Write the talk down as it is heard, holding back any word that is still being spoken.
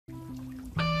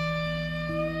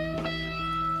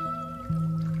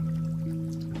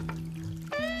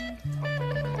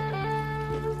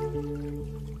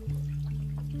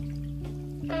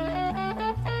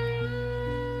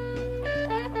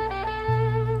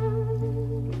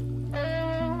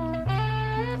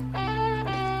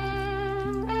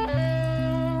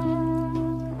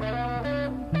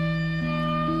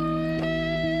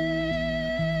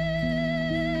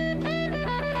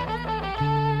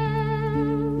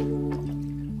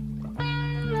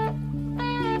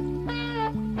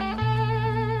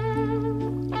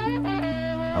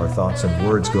thoughts and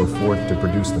words go forth to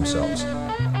produce themselves.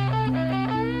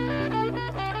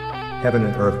 Heaven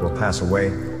and earth will pass away,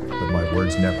 but my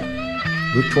words never.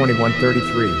 Luke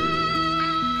 21:33.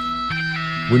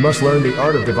 We must learn the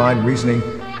art of divine reasoning,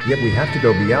 yet we have to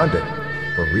go beyond it,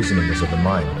 for reasoning is of the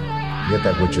mind. Yet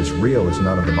that which is real is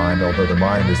not of the mind, although the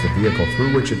mind is the vehicle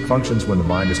through which it functions when the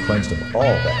mind is cleansed of all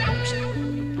that hinders it.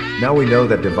 Now we know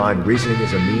that divine reasoning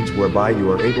is a means whereby you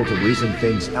are able to reason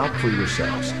things out for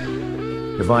yourselves.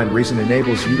 Divine reason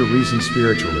enables you to reason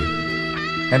spiritually.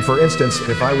 And for instance,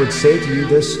 if I would say to you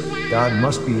this, God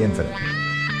must be infinite.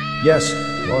 Yes,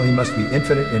 well, he must be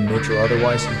infinite in nature,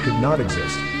 otherwise he could not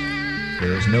exist.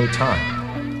 There is no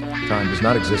time. Time does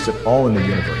not exist at all in the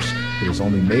universe. It is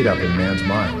only made up in man's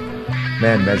mind.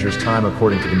 Man measures time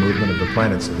according to the movement of the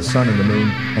planets, the sun and the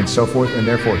moon, and so forth, and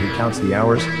therefore he counts the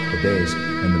hours, the days,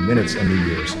 and the minutes and the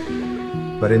years.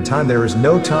 But in time there is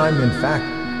no time, in fact,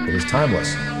 it is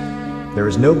timeless. There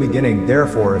is no beginning,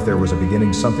 therefore if there was a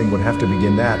beginning something would have to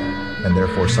begin that, and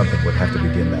therefore something would have to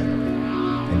begin that.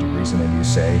 And you reason and you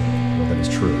say, well, that is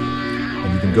true.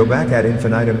 And you can go back ad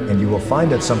infinitum and you will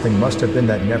find that something must have been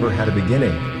that never had a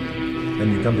beginning.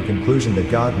 Then you come to the conclusion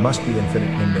that God must be infinite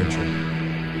in nature.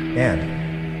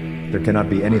 And there cannot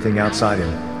be anything outside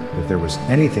him. If there was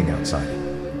anything outside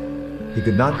him, he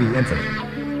could not be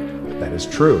infinite. That is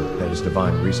true, that is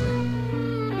divine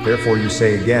reasoning. Therefore you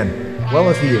say again, well,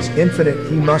 if he is infinite,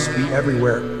 he must be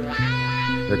everywhere.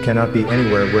 There cannot be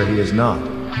anywhere where he is not.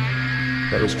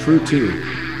 That is true too,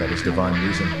 that is divine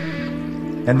reason.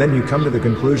 And then you come to the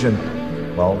conclusion,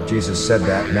 well, Jesus said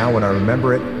that, now when I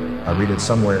remember it, I read it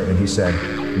somewhere and he said,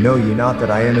 know ye not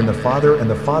that I am in the Father and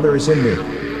the Father is in me?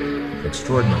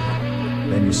 Extraordinary.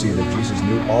 Then you see that Jesus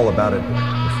knew all about it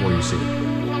before you see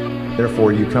it.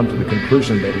 Therefore you come to the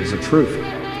conclusion that it is a truth.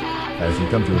 As you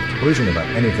come to a conclusion about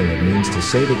anything, it means to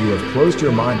say that you have closed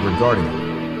your mind regarding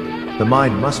it. The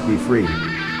mind must be free.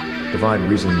 Divine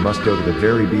reason must go to the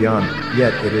very beyond,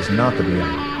 yet it is not the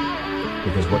beyond.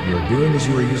 Because what you are doing is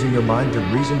you are using your mind to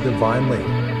reason divinely.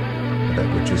 But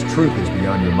that which is truth is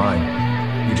beyond your mind.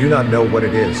 You do not know what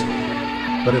it is.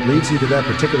 But it leads you to that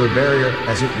particular barrier,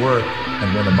 as it were,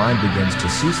 and when the mind begins to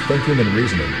cease thinking and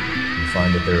reasoning, you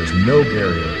find that there is no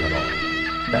barrier at all.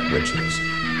 That which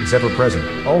is ever present,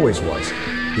 always was.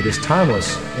 It is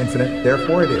timeless, infinite,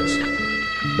 therefore it is.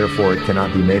 Therefore it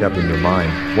cannot be made up in your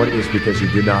mind what it is, because you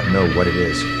do not know what it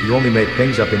is. You only make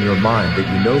things up in your mind that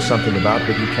you know something about,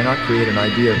 but you cannot create an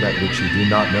idea of that which you do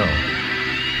not know.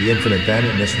 The infinite then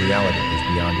in this reality is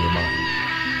beyond your mind.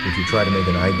 If you try to make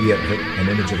an idea of it, an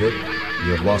image of it,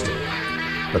 you have lost it.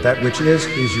 But that which is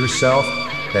yourself,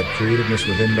 that creativeness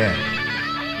within man.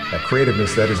 That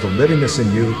creativeness that is the livingness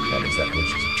in you, that is that which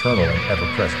is eternal and ever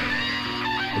present.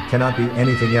 It cannot be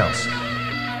anything else.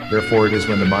 Therefore it is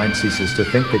when the mind ceases to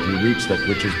think that you reach that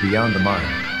which is beyond the mind.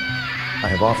 I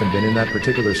have often been in that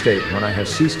particular state when I have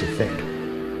ceased to think.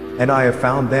 And I have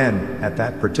found then, at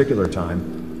that particular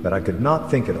time, that I could not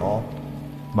think at all.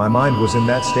 My mind was in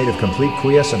that state of complete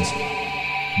quiescence.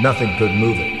 Nothing could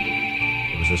move it.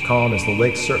 It was as calm as the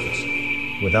lake's surface,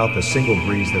 without the single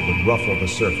breeze that would ruffle the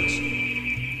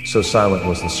surface. So silent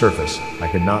was the surface, I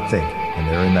could not think, and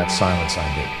there in that silence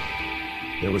I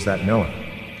knew. There was that knowing.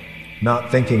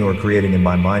 Not thinking or creating in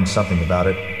my mind something about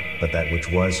it, but that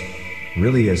which was,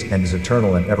 really is, and is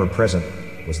eternal and ever present,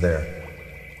 was there.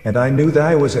 And I knew that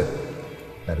I was it.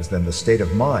 That is then the state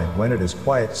of mind when it is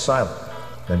quiet, silent,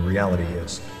 then reality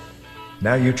is.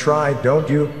 Now you try, don't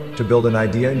you, to build an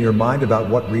idea in your mind about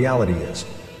what reality is.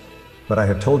 But I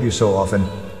have told you so often,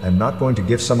 I am not going to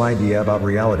give some idea about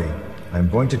reality. I am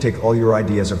going to take all your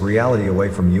ideas of reality away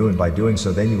from you, and by doing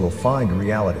so then you will find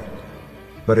reality.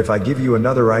 But if I give you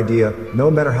another idea,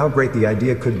 no matter how great the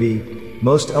idea could be,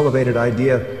 most elevated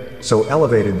idea, so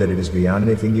elevated that it is beyond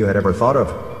anything you had ever thought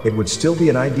of, it would still be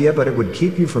an idea, but it would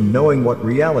keep you from knowing what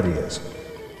reality is.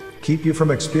 Keep you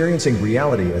from experiencing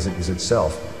reality as it is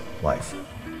itself, life.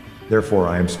 Therefore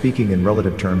I am speaking in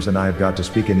relative terms, and I have got to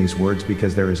speak in these words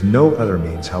because there is no other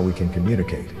means how we can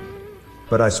communicate.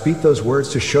 But I speak those words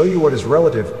to show you what is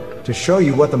relative, to show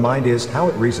you what the mind is, how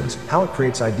it reasons, how it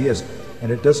creates ideas,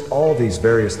 and it does all these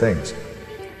various things.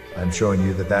 I am showing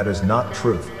you that that is not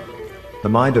truth. The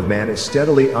mind of man is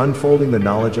steadily unfolding the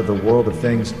knowledge of the world of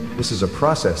things. This is a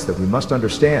process that we must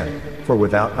understand, for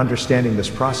without understanding this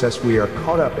process we are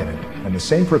caught up in it, and the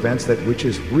same prevents that which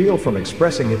is real from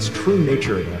expressing its true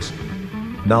nature in us.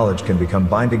 Knowledge can become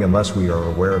binding unless we are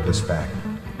aware of this fact.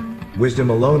 Wisdom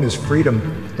alone is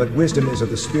freedom, but wisdom is of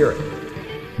the spirit.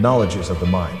 Knowledge is of the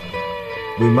mind.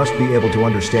 We must be able to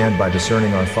understand by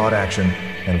discerning our thought action,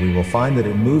 and we will find that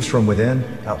it moves from within,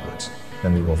 outwards.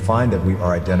 then we will find that we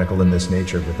are identical in this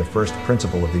nature with the first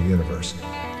principle of the universe.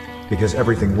 Because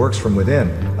everything works from within,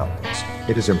 upwards.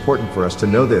 It is important for us to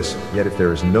know this, yet if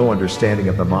there is no understanding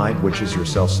of the mind, which is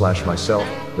yourself/myself,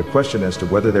 the question as to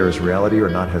whether there is reality or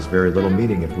not has very little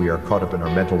meaning if we are caught up in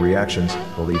our mental reactions,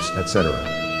 beliefs, etc.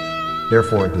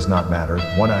 Therefore it does not matter,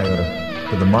 one iota,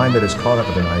 to the mind that is caught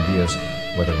up in ideas,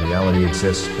 whether reality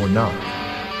exists or not.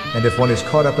 And if one is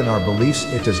caught up in our beliefs,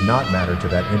 it does not matter to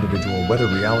that individual whether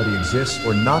reality exists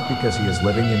or not, because he is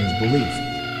living in his belief.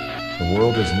 The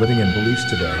world is living in beliefs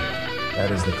today.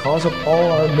 That is the cause of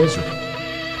all our misery.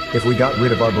 If we got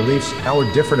rid of our beliefs, our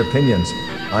different opinions,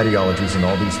 ideologies and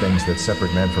all these things that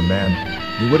separate man from man,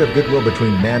 we would have goodwill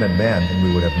between man and man, and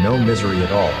we would have no misery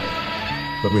at all.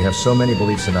 But we have so many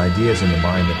beliefs and ideas in the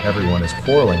mind that everyone is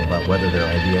quarreling about whether their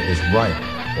idea is right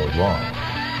or wrong.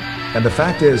 And the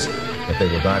fact is that they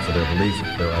will die for their belief,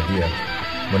 their idea,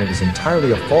 when it is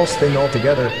entirely a false thing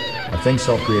altogether, a thing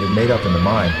self-created, made up in the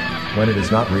mind, when it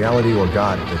is not reality or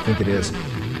God they think it is.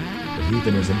 The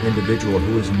heathen is an individual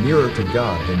who is nearer to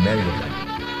God than many of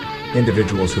them.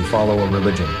 Individuals who follow a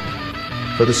religion.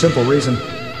 For the simple reason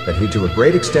that he to a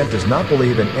great extent does not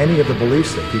believe in any of the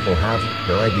beliefs that people have,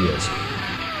 their ideas.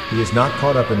 He is not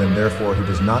caught up in them, therefore he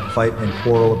does not fight and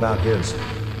quarrel about his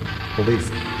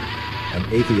belief. An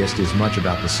atheist is much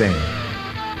about the same.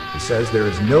 He says there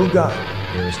is no God,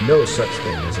 there is no such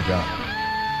thing as a God.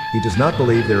 He does not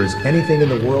believe there is anything in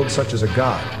the world such as a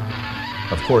God.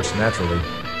 Of course, naturally,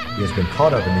 he has been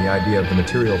caught up in the idea of the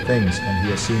material things, and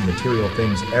he has seen material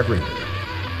things everywhere.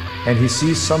 And he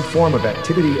sees some form of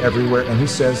activity everywhere, and he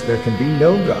says there can be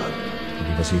no God,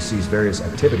 because he sees various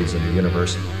activities in the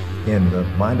universe, in the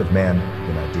mind of man,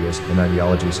 in ideas, in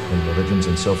ideologies, in religions,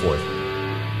 and so forth.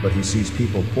 But he sees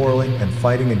people quarreling and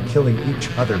fighting and killing each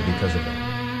other because of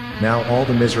it. Now all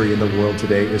the misery in the world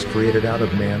today is created out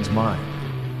of man's mind.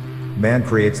 Man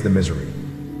creates the misery.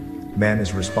 Man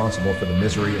is responsible for the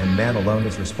misery, and man alone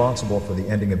is responsible for the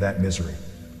ending of that misery.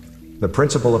 The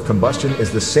principle of combustion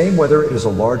is the same whether it is a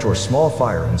large or small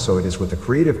fire, and so it is with the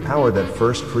creative power that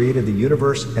first created the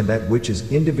universe and that which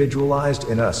is individualized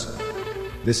in us.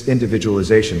 This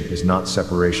individualization is not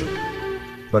separation.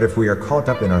 But if we are caught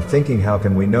up in our thinking, how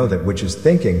can we know that which is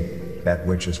thinking, that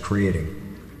which is creating?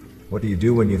 What do you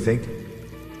do when you think?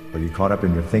 Are you caught up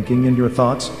in your thinking and your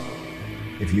thoughts?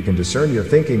 If you can discern your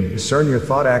thinking, discern your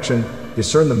thought action,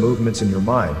 discern the movements in your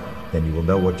mind, then you will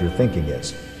know what your thinking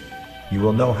is. You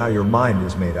will know how your mind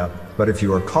is made up. But if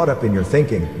you are caught up in your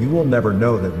thinking, you will never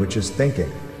know that which is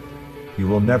thinking. You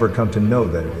will never come to know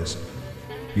that it is.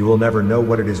 You will never know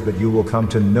what it is, but you will come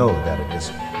to know that it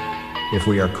is. If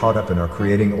we are caught up in our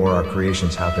creating or our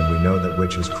creations, how can we know that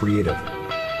which is creative?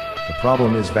 The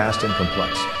problem is vast and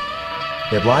complex.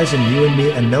 It lies in you and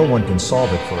me, and no one can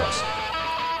solve it for us.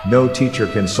 No teacher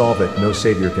can solve it, no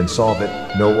savior can solve it,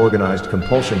 no organized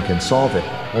compulsion can solve it,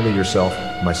 only yourself,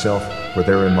 myself, for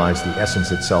therein lies the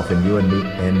essence itself in you and me,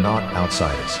 and not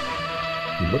outside us.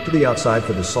 You look to the outside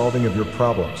for the solving of your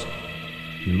problems.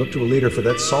 You look to a leader for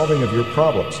that solving of your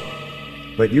problems.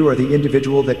 But you are the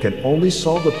individual that can only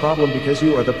solve the problem because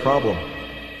you are the problem.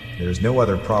 There is no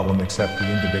other problem except the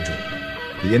individual.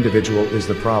 The individual is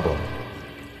the problem.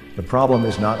 The problem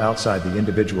is not outside the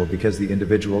individual, because the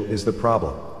individual is the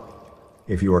problem.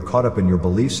 If you are caught up in your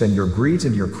beliefs and your greeds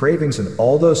and your cravings and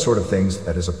all those sort of things,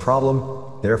 that is a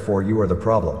problem, therefore you are the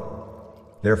problem.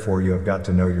 Therefore you have got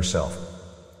to know yourself.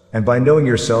 And by knowing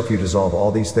yourself you dissolve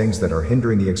all these things that are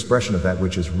hindering the expression of that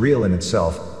which is real in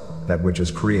itself, that which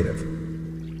is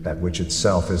creative. That which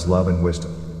itself is love and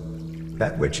wisdom.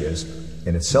 That which is,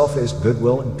 in itself, is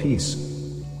goodwill and peace.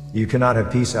 You cannot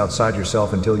have peace outside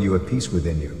yourself until you have peace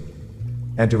within you.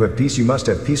 And to have peace you must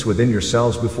have peace within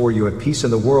yourselves before you have peace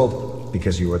in the world,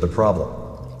 because you are the problem.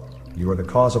 You are the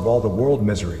cause of all the world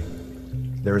misery.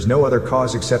 There is no other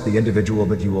cause except the individual,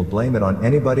 but you will blame it on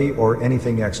anybody or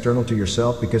anything external to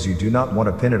yourself because you do not want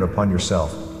to pin it upon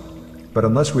yourself. But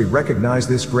unless we recognize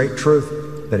this great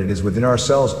truth, that it is within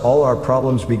ourselves all our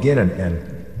problems begin and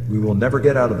end, we will never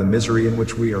get out of the misery in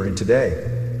which we are in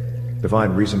today.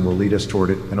 Divine reason will lead us toward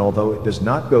it, and although it does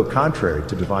not go contrary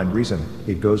to divine reason,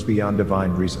 it goes beyond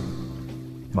divine reason.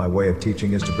 My way of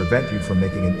teaching is to prevent you from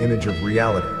making an image of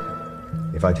reality.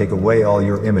 If I take away all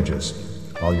your images,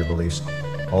 all your beliefs,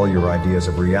 all your ideas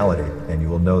of reality, and you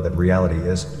will know that reality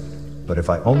is. But if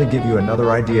I only give you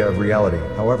another idea of reality,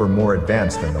 however more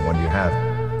advanced than the one you have,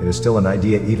 it is still an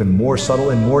idea even more subtle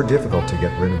and more difficult to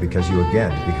get rid of, because you again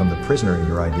become the prisoner in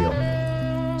your ideal.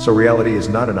 So reality is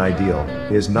not an ideal,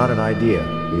 it is not an idea,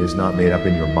 it is not made up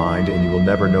in your mind, and you will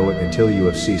never know it until you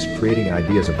have ceased creating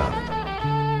ideas about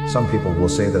it. Some people will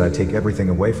say that I take everything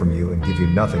away from you and give you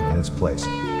nothing in its place.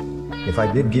 If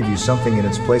I did give you something in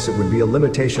its place, it would be a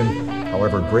limitation,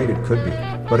 however great it could be.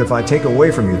 But if I take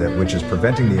away from you that which is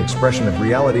preventing the expression of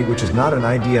reality, which is not an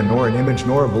idea, nor an image,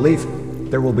 nor a belief,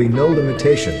 there will be no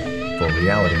limitation, for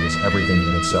reality is everything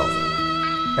in itself,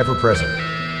 ever present,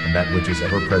 and that which is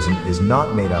ever present is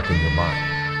not made up in your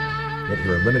mind. Yet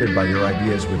you are limited by your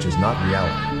ideas, which is not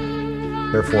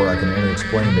reality. Therefore I can only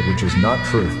explain that which is not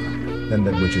truth, then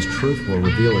that which is truth will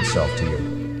reveal itself to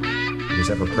you. It is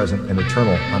ever present and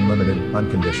eternal, unlimited,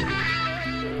 unconditioned.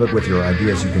 But with your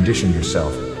ideas you condition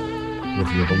yourself.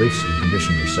 With your beliefs you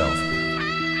condition yourself.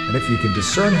 And if you can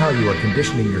discern how you are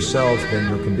conditioning yourselves, then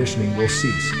your conditioning will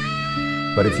cease.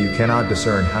 But if you cannot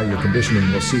discern how your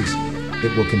conditioning will cease,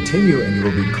 it will continue and you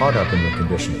will be caught up in your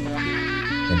conditioning.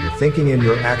 And your thinking and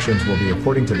your actions will be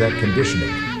according to that conditioning.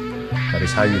 That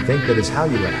is how you think, that is how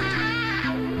you act.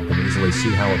 You can easily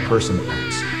see how a person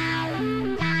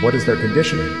acts. What is their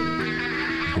conditioning?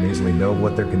 You can easily know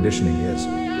what their conditioning is.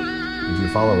 If you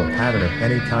follow a pattern of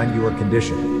any kind, you are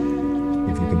conditioned.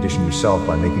 If you condition yourself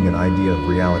by making an idea of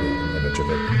reality, an image of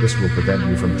it, this will prevent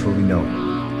you from truly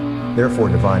knowing. Therefore,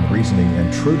 divine reasoning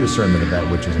and true discernment of that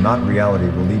which is not reality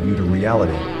will lead you to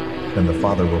reality. Then the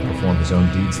Father will perform his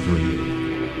own deeds through you.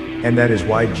 And that is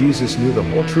why Jesus knew the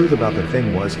whole truth about the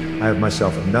thing was, I of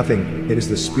myself am nothing, it is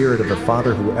the Spirit of the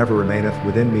Father who ever remaineth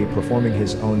within me performing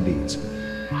his own deeds.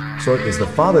 So it is the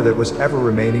Father that was ever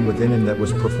remaining within him that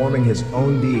was performing his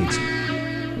own deeds,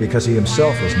 because he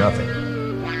himself was nothing.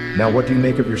 Now what do you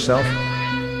make of yourself?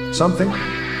 Something?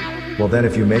 Well then,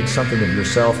 if you make something of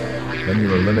yourself, then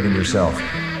you are limiting yourself.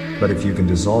 But if you can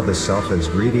dissolve this self that is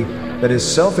greedy, that is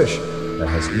selfish, that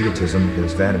has egotism, that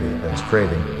is vanity, that is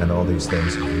craving, and all these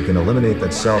things, if you can eliminate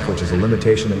that self which is a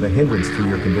limitation and a hindrance through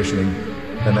your conditioning,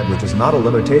 then that which is not a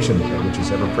limitation, that which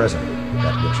is ever present,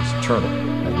 that which is eternal,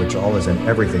 that which all is and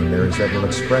everything there is that will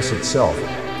express itself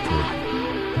through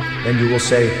you. Then you will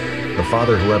say, the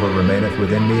Father who ever remaineth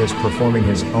within me is performing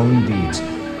his own deeds.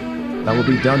 That will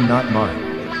be done, not mine.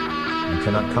 You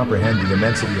cannot comprehend the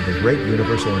immensity of the great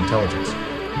universal intelligence.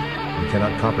 You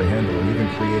cannot comprehend or even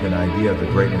create an idea of the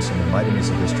greatness and the mightiness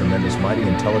of this tremendous mighty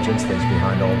intelligence that is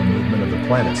behind all the movement of the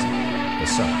planets, the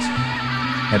suns.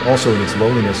 And also in its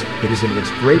lowliness, it is in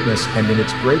its greatness, and in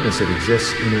its greatness it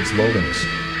exists in its lowliness.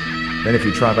 Then if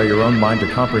you try by your own mind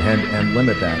to comprehend and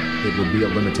limit that, it will be a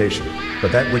limitation.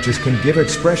 But that which can give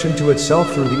expression to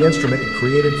itself through the instrument it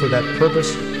created for that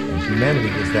purpose, and humanity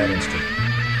is that instrument.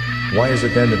 Why is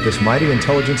it then that this mighty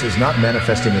intelligence is not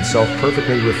manifesting itself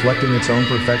perfectly, reflecting its own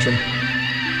perfection?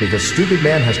 Because stupid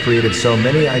man has created so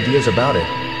many ideas about it.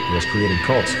 He has created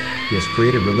cults, he has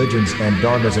created religions and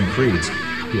dogmas and creeds,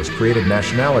 he has created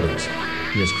nationalities,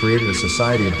 he has created a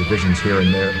society of divisions here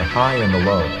and there, the high and the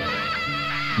low.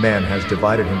 Man has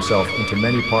divided himself into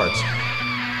many parts,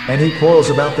 and he quarrels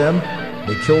about them,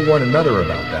 they kill one another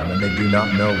about them, and they do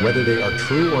not know whether they are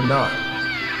true or not.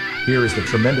 Here is the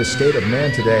tremendous state of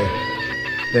man today.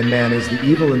 Then man is the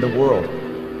evil in the world.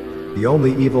 The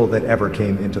only evil that ever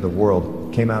came into the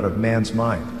world came out of man's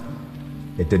mind.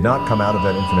 It did not come out of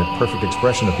that infinite perfect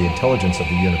expression of the intelligence of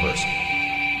the universe.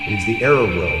 It is the error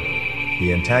will,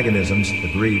 the antagonisms,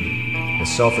 the greed, the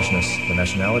selfishness, the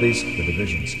nationalities, the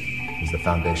divisions, is the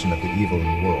foundation of the evil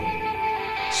in the world.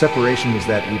 Separation is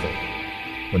that evil.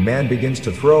 When man begins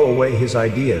to throw away his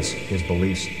ideas, his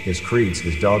beliefs, his creeds,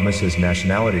 his dogmas, his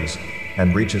nationalities,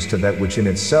 and reaches to that which in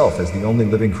itself is the only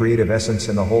living creative essence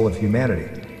in the whole of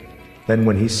humanity, then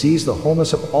when he sees the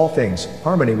wholeness of all things,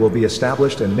 harmony will be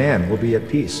established and man will be at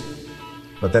peace.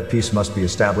 But that peace must be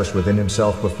established within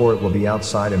himself before it will be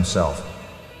outside himself.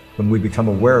 When we become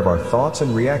aware of our thoughts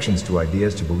and reactions to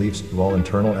ideas, to beliefs, to all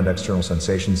internal and external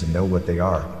sensations, and know what they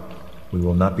are, we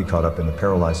will not be caught up in the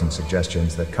paralyzing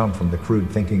suggestions that come from the crude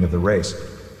thinking of the race.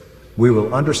 We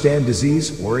will understand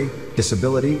disease, worry,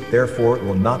 disability, therefore it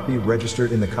will not be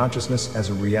registered in the consciousness as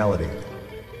a reality.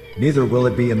 Neither will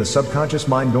it be in the subconscious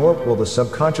mind, nor will the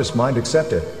subconscious mind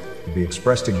accept it to be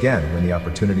expressed again when the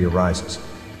opportunity arises.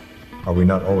 Are we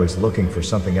not always looking for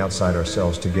something outside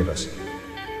ourselves to give us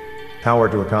power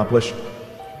to accomplish?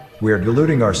 We are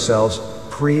deluding ourselves,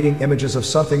 creating images of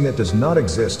something that does not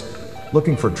exist,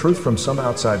 looking for truth from some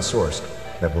outside source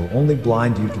that will only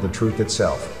blind you to the truth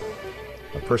itself.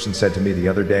 A person said to me the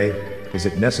other day, "Is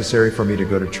it necessary for me to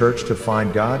go to church to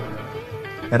find God?"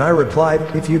 And I replied,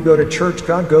 "If you go to church,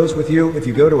 God goes with you. If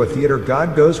you go to a theater,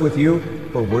 God goes with you.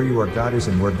 For where you are, God is,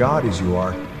 and where God is, you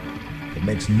are. It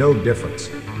makes no difference.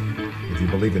 If you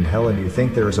believe in hell and you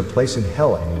think there is a place in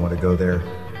hell and you want to go there,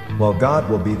 well, God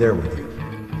will be there with you.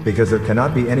 Because there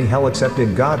cannot be any hell except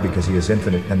in God, because He is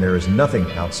infinite and there is nothing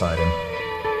outside Him.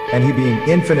 And he being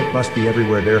infinite must be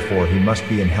everywhere, therefore he must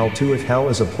be in hell too if hell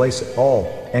is a place at all,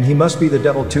 and he must be the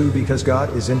devil too because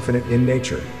God is infinite in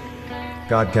nature.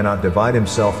 God cannot divide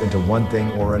himself into one thing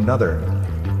or another.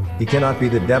 He cannot be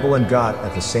the devil and God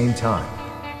at the same time.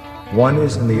 One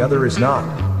is and the other is not.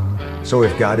 So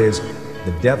if God is,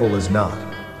 the devil is not.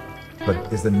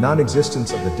 But is the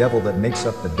non-existence of the devil that makes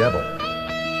up the devil.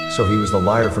 So he was the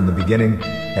liar from the beginning,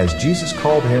 as Jesus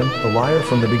called him the liar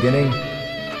from the beginning.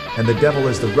 And the devil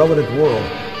is the relative world,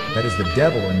 that is the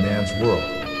devil in man's world.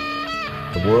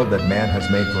 The world that man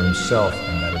has made for himself,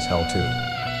 and that is hell too.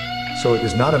 So it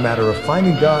is not a matter of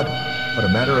finding God, but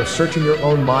a matter of searching your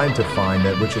own mind to find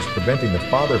that which is preventing the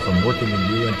Father from working in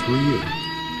you and through you.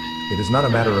 It is not a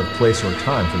matter of place or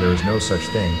time, for there is no such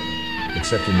thing,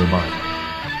 except in your mind.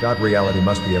 God reality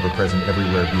must be ever present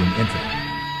everywhere, being infinite.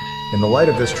 In the light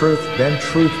of this truth, then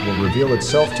truth will reveal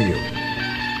itself to you.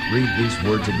 Read these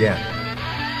words again.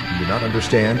 You do not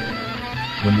understand?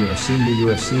 When you have seen me, you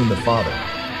have seen the Father.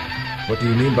 What do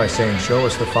you mean by saying, show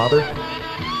us the Father?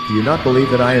 Do you not believe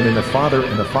that I am in the Father,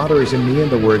 and the Father is in me?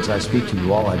 And the words I speak to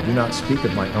you all, I do not speak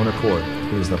of my own accord.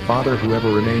 It is the Father whoever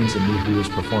remains in me who is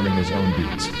performing his own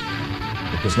deeds.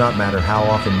 It does not matter how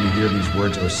often you hear these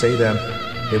words or say them,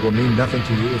 they will mean nothing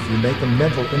to you if you make a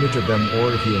mental image of them,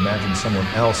 or if you imagine someone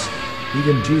else,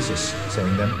 even Jesus,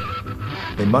 saying them.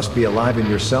 They must be alive in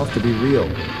yourself to be real.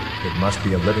 It must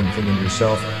be a living thing in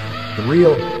yourself, the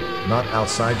real, not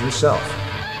outside yourself.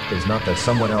 It is not that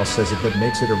someone else says it that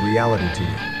makes it a reality to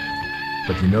you.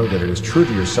 But you know that it is true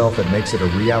to yourself that makes it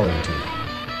a reality to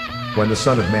you. When the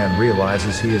Son of Man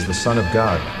realizes he is the Son of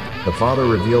God, the Father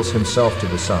reveals himself to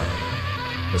the Son.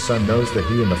 The Son knows that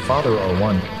he and the Father are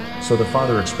one, so the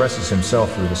Father expresses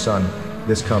himself through the Son.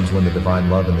 This comes when the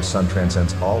divine love in the Son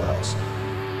transcends all else.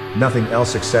 Nothing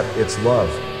else except its love.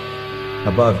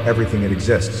 Above everything it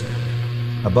exists.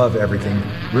 Above everything,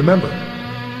 remember.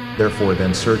 Therefore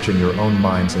then search in your own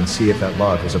minds and see if that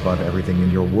love is above everything in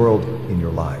your world, in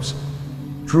your lives.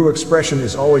 True expression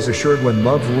is always assured when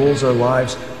love rules our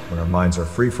lives, when our minds are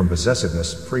free from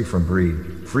possessiveness, free from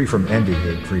greed, free from envy,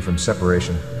 hate, free from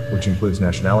separation, which includes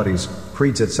nationalities,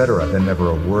 creeds, etc. Then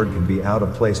never a word can be out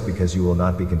of place because you will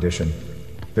not be conditioned.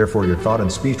 Therefore your thought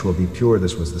and speech will be pure.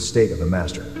 This was the state of the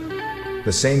Master.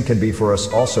 The same can be for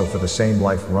us also, for the same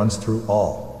life runs through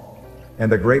all.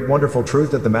 And the great wonderful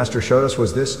truth that the Master showed us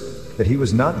was this, that he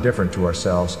was not different to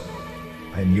ourselves.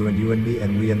 I am you and me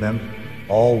and we and them,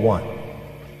 all one.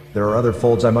 There are other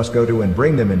folds I must go to and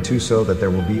bring them into, so that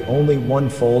there will be only one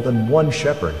fold and one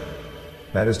shepherd.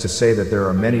 That is to say that there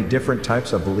are many different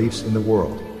types of beliefs in the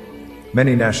world.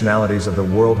 Many nationalities of the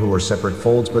world who are separate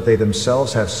folds, but they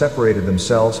themselves have separated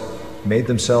themselves, made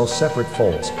themselves separate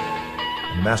folds.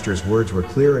 And the Master's words were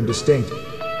clear and distinct.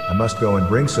 I must go and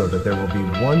bring, so that there will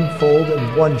be one fold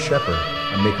and one shepherd.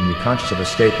 I'm making you conscious of a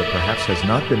state that perhaps has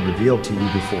not been revealed to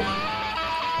you before.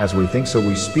 As we think, so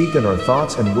we speak, and our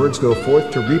thoughts and words go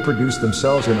forth to reproduce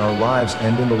themselves in our lives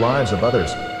and in the lives of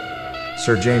others.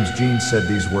 Sir James Jean said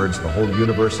these words, the whole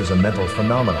universe is a mental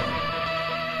phenomenon.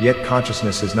 Yet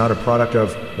consciousness is not a product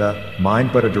of the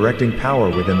mind, but a directing power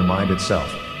within the mind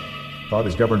itself. Thought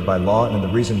is governed by law, and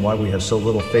the reason why we have so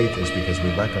little faith is because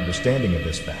we lack understanding of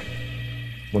this fact.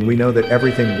 When we know that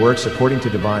everything works according to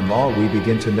divine law, we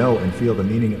begin to know and feel the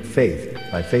meaning of faith.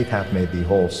 Thy faith hath made thee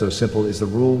whole. So simple is the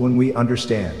rule when we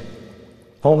understand.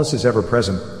 Wholeness is ever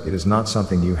present. It is not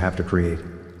something you have to create.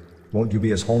 Won't you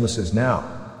be as wholeness is now?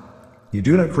 You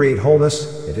do not create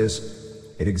wholeness. It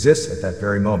exists at that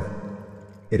very moment.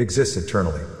 It exists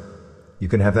eternally. You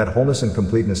can have that wholeness and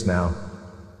completeness now.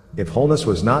 If wholeness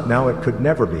was not now, it could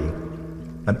never be.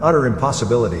 An utter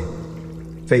impossibility.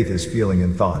 Faith is feeling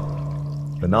and thought.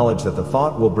 The knowledge that the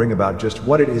thought will bring about just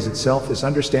what it is itself is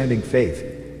understanding faith.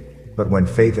 But when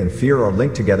faith and fear are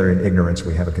linked together in ignorance,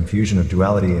 we have a confusion of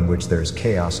duality in which there is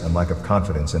chaos and lack of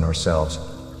confidence in ourselves.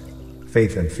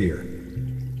 Faith and fear.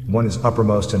 One is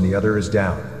uppermost and the other is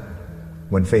down.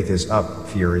 When faith is up,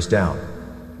 fear is down.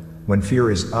 When fear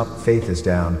is up, faith is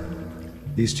down.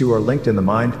 These two are linked in the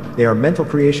mind. They are mental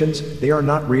creations. They are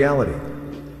not reality.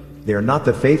 They are not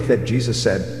the faith that Jesus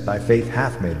said, thy faith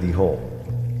hath made thee whole.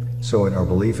 So in our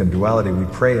belief in duality we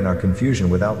pray in our confusion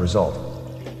without result.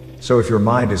 So if your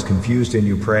mind is confused and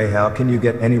you pray, how can you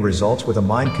get any results with a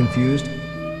mind confused?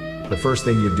 The first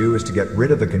thing you do is to get rid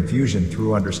of the confusion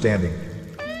through understanding.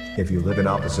 If you live in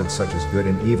opposites such as good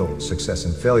and evil, success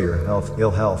and failure, health, ill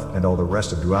health, and all the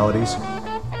rest of dualities,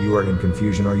 you are in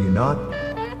confusion, are you not?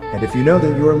 And if you know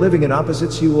that you are living in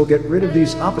opposites, you will get rid of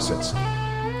these opposites.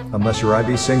 Unless your eye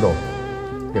be single.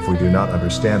 If we do not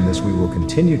understand this, we will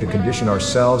continue to condition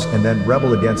ourselves and then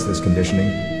rebel against this conditioning.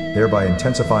 thereby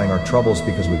intensifying our troubles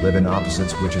because we live in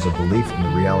opposites, which is a belief in the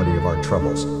reality of our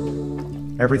troubles.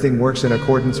 Everything works in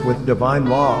accordance with divine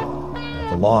law.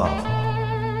 The law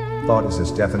of thought is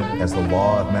as definite as the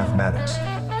law of mathematics.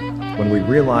 When we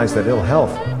realize that ill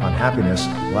health, unhappiness,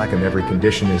 lack in every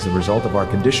condition is the result of our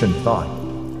conditioned thought,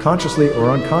 consciously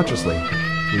or unconsciously,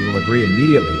 we will agree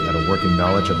immediately that a working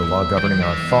knowledge of the law governing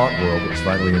our thought world is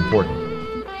vitally important.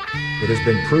 It has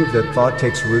been proved that thought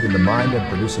takes root in the mind and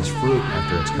produces fruit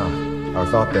after its come. Our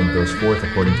thought then goes forth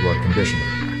according to our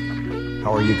conditioning.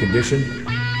 How are you conditioned?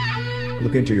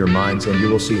 Look into your minds and you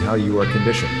will see how you are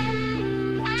conditioned.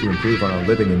 To improve on our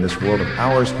living in this world of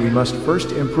ours, we must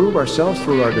first improve ourselves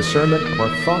through our discernment of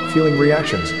our thought-feeling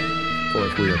reactions, for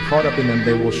if we are caught up in them,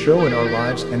 they will show in our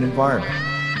lives and environment.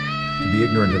 To be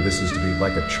ignorant of this is to be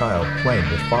like a child playing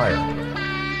with fire.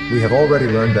 We have already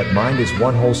learned that mind is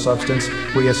one whole substance,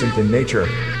 quiescent in nature,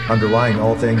 underlying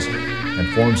all things,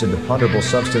 and forms into ponderable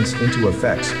substance into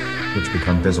effects, which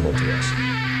become visible to us.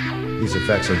 These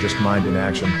effects are just mind in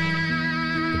action.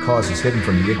 The cause is hidden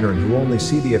from the ignorant who only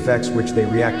see the effects which they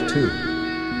react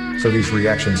to. So these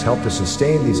reactions help to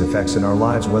sustain these effects in our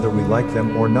lives whether we like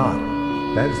them or not.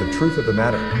 That is the truth of the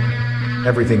matter.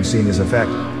 Everything seen is effect,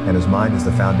 and as mind is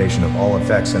the foundation of all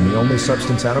effects and the only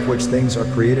substance out of which things are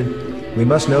created, we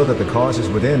must know that the cause is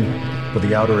within, for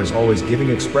the outer is always giving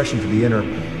expression to the inner,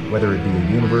 whether it be a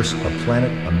universe, a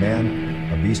planet, a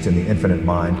man, a beast in the infinite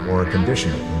mind, or a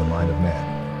condition in the mind of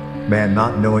man. Man,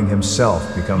 not knowing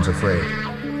himself, becomes afraid.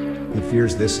 He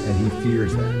fears this and he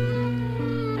fears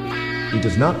that. He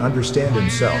does not understand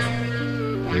himself.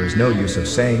 There is no use of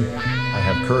saying, "I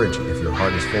have courage," if your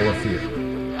heart is full of fear.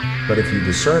 But if you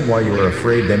discern why you are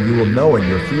afraid, then you will know and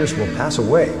your fears will pass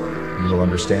away. You will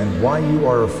understand why you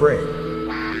are afraid.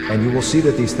 And you will see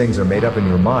that these things are made up in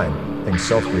your mind, things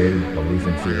self-created, belief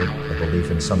in fear, a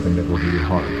belief in something that will do you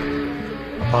harm.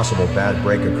 A possible bad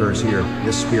break occurs here.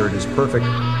 This spirit is perfect,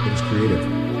 it is creative.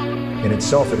 In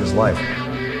itself it is life.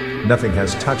 Nothing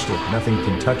has touched it, nothing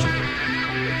can touch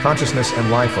it. Consciousness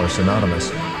and life are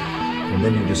synonymous. And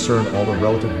then you discern all the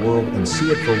relative world and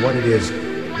see it for what it is,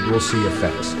 you will see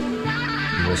effects.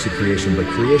 You will see creation, but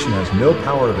creation has no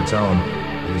power of its own.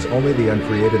 It is only the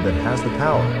uncreated that has the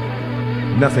power.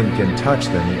 Nothing can touch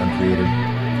then the uncreated.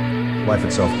 Life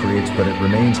itself creates, but it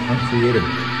remains uncreated.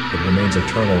 It remains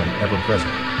eternal and ever-present.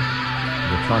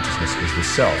 Your consciousness is the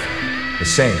self, the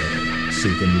same.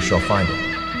 Seek and you shall find it.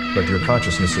 But your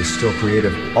consciousness is still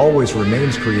creative, always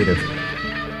remains creative.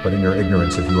 But in your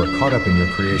ignorance, if you are caught up in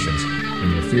your creations,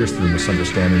 in your fears through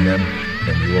misunderstanding them,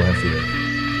 then you will have fear.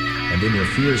 And in your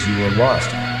fears you are lost.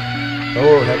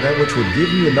 Oh, have that which would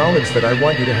give you the knowledge that I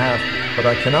want you to have, but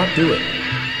I cannot do it.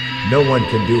 No one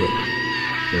can do it.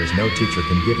 There is no teacher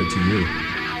can give it to you.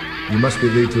 You must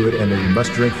believe to it, and then you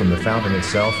must drink from the fountain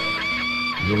itself.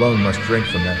 You alone must drink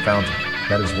from that fountain.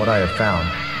 That is what I have found.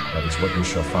 That is what you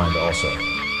shall find also.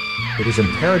 It is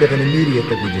imperative and immediate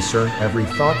that we discern every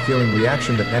thought, feeling,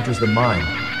 reaction that enters the mind.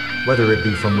 Whether it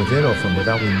be from within or from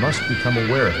without, we must become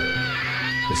aware of it.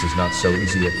 This is not so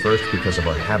easy at first because of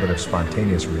our habit of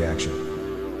spontaneous reaction.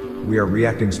 We are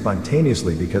reacting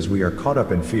spontaneously because we are caught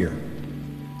up in fear.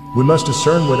 We must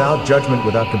discern without judgment,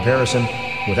 without comparison,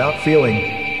 without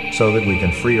feeling, so that we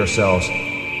can free ourselves.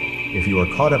 If you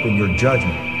are caught up in your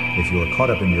judgment, if you are caught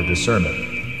up in your discernment,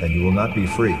 then you will not be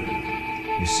free.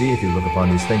 You see, if you look upon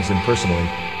these things impersonally,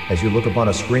 as you look upon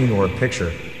a screen or a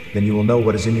picture, then you will know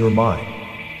what is in your mind.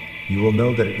 You will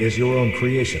know that it is your own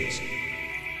creations.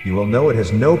 You will know it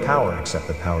has no power except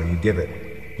the power you give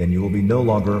it. Then you will be no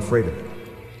longer afraid of it.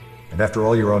 And after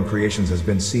all your own creations has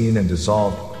been seen and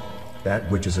dissolved, that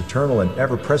which is eternal and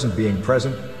ever-present being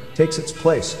present takes its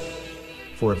place.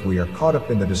 For if we are caught up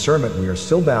in the discernment, we are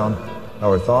still bound.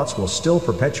 Our thoughts will still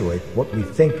perpetuate what we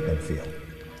think and feel.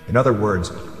 In other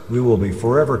words, we will be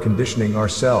forever conditioning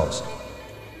ourselves.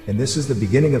 And this is the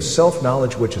beginning of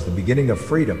self-knowledge, which is the beginning of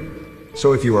freedom.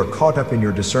 So if you are caught up in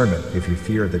your discernment, if you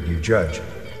fear that you judge,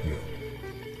 you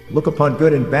look upon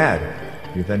good and bad,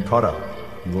 you're then caught up.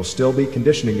 You will still be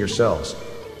conditioning yourselves.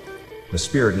 The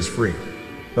spirit is free.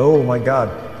 Oh my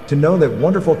God, to know that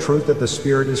wonderful truth that the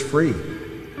spirit is free.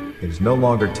 It is no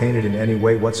longer tainted in any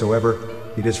way whatsoever.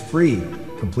 It is free,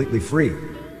 completely free.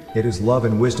 It is love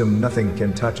and wisdom, nothing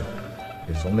can touch it.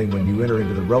 It is only when you enter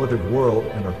into the relative world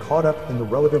and are caught up in the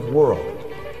relative world,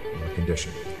 you are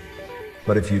conditioned.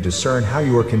 But if you discern how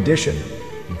you are conditioned,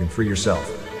 you can free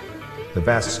yourself. The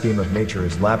vast scheme of nature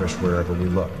is lavish wherever we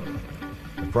look.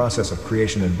 The process of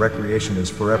creation and recreation is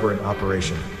forever in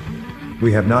operation.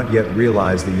 We have not yet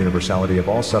realized the universality of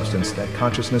all substance, that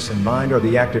consciousness and mind are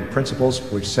the active principles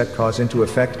which set cause into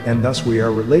effect, and thus we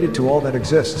are related to all that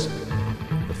exists.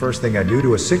 The first thing I do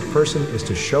to a sick person is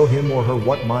to show him or her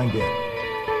what mind is.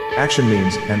 Action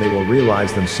means, and they will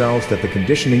realize themselves that the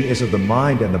conditioning is of the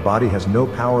mind and the body has no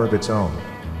power of its own.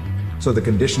 So the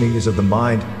conditioning is of the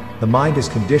mind is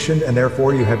conditioned and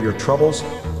therefore you have your troubles.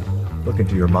 Look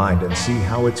into your mind and see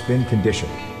how it's been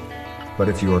conditioned. But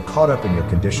if you are caught up in your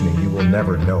conditioning, you will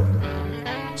never know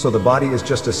it. So the body is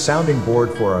just a sounding board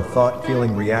for our thought,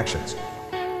 feeling reactions.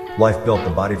 Life built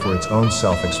the body for its own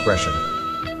self-expression.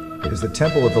 It is the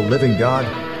temple of the living God,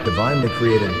 divinely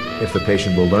created. If the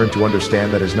patient will learn to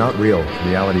understand that is not real,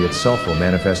 reality itself will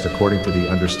manifest according to the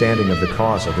understanding of the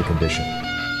cause of the condition.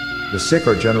 The sick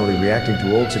are generally reacting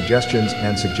to old suggestions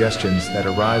and suggestions that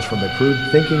arise from the crude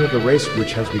thinking of the race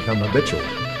which has become habitual.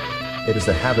 It is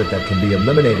the habit that can be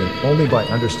eliminated only by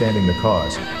understanding the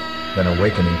cause. Then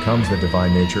awakening comes. The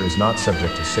divine nature is not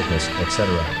subject to sickness, etc.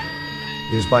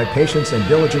 It is by patience and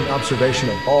diligent observation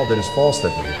of all that is false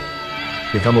that we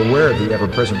become aware of the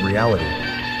ever-present reality.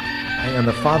 I am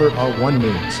the Father, our one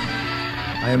means.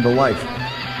 I am the life.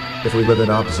 If we live in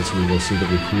opposites, we will see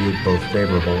that we create both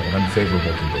favorable and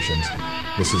unfavorable conditions.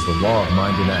 This is the law of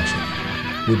mind in action.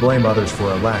 We blame others for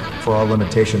our lack, for our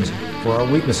limitations, for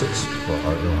our weaknesses, for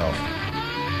our ill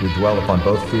health. We dwell upon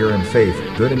both fear and faith,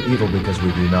 good and evil, because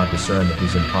we do not discern that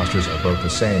these impostures are both the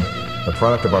same, the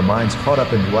product of our minds caught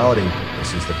up in duality.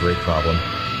 This is the great problem.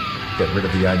 Get rid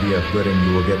of the idea of good and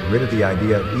you will get rid of the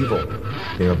idea of evil.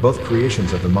 They are both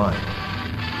creations of the mind.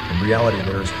 In reality,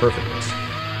 there is perfectness.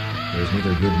 There is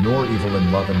neither good nor evil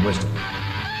in love and wisdom.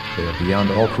 They are beyond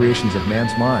all creations of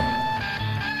man's mind.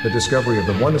 The discovery of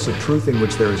the oneness of truth in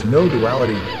which there is no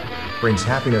duality brings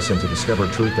happiness, and to discover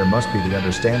truth there must be the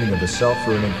understanding of the self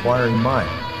through an inquiring mind.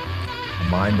 A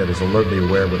mind that is alertly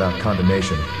aware without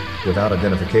condemnation, without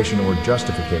identification or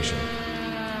justification.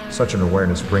 Such an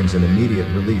awareness brings an immediate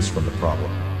release from the problem.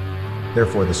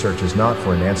 Therefore the search is not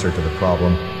for an answer to the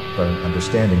problem, but an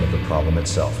understanding of the problem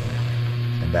itself.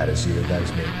 And that is you, that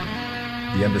is me.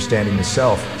 The understanding the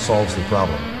self solves the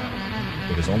problem.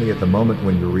 It is only at the moment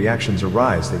when your reactions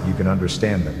arise that you can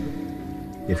understand them.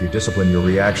 If you discipline your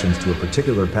reactions to a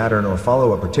particular pattern or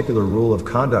follow a particular rule of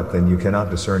conduct, then you cannot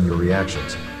discern your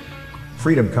reactions.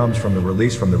 Freedom comes from the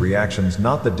release from the reactions,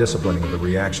 not the disciplining of the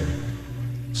reaction.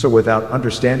 So without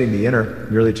understanding the inner,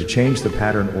 merely to change the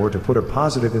pattern or to put a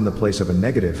positive in the place of a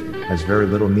negative has very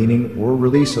little meaning or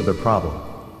release of the problem.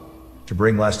 To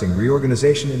bring lasting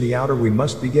reorganization in the outer, we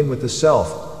must begin with the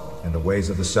self and the ways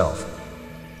of the self.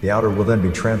 The outer will then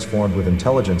be transformed with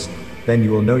intelligence. Then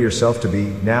you will know yourself to be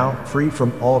now free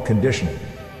from all conditioning.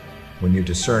 When you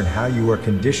discern how you are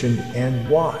conditioned and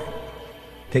why,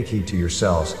 take heed to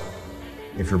yourselves.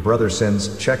 If your brother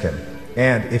sins, check him,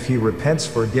 and if he repents,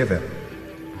 forgive him.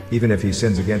 Even if he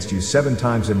sins against you 7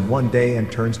 times in one day and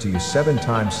turns to you 7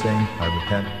 times saying, I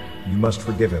repent, you must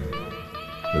forgive him.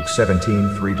 Luke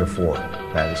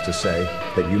 17:3-4. That is to say,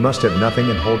 that you must have nothing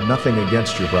and hold nothing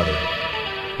against your brother.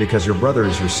 Because your brother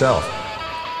is yourself.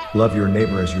 Love your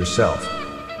neighbor as yourself.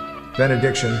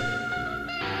 Benediction.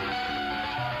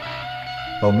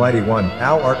 Almighty One,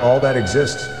 thou art all that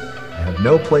exists. I have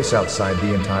no place outside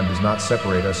thee, and time does not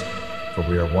separate us, for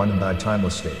we are one in thy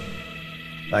timeless state.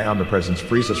 Thy omnipresence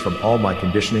frees us from all my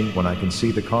conditioning when I can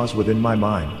see the cause within my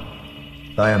mind.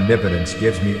 Thy omnipotence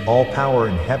gives me all power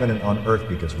in heaven and on earth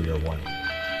because we are one.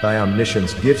 Thy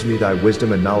omniscience gives me thy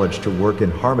wisdom and knowledge to work in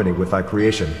harmony with thy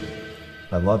creation.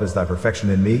 Thy love is thy perfection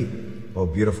in me, O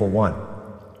beautiful one.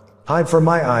 Hide from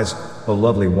my eyes, O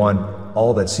lovely one,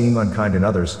 all that seem unkind in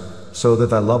others, so that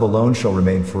thy love alone shall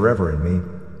remain forever in me,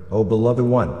 O beloved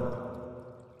one.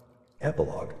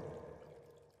 Epilogue.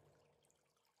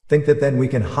 Think that then we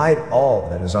can hide all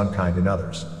that is unkind in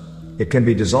others. It can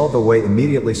be dissolved away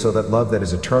immediately so that love that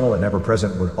is eternal and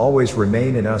ever-present would always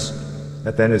remain in us.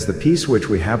 That then is the peace which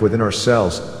we have within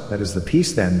ourselves. That is the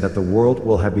peace then that the world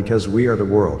will have because we are the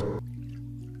world.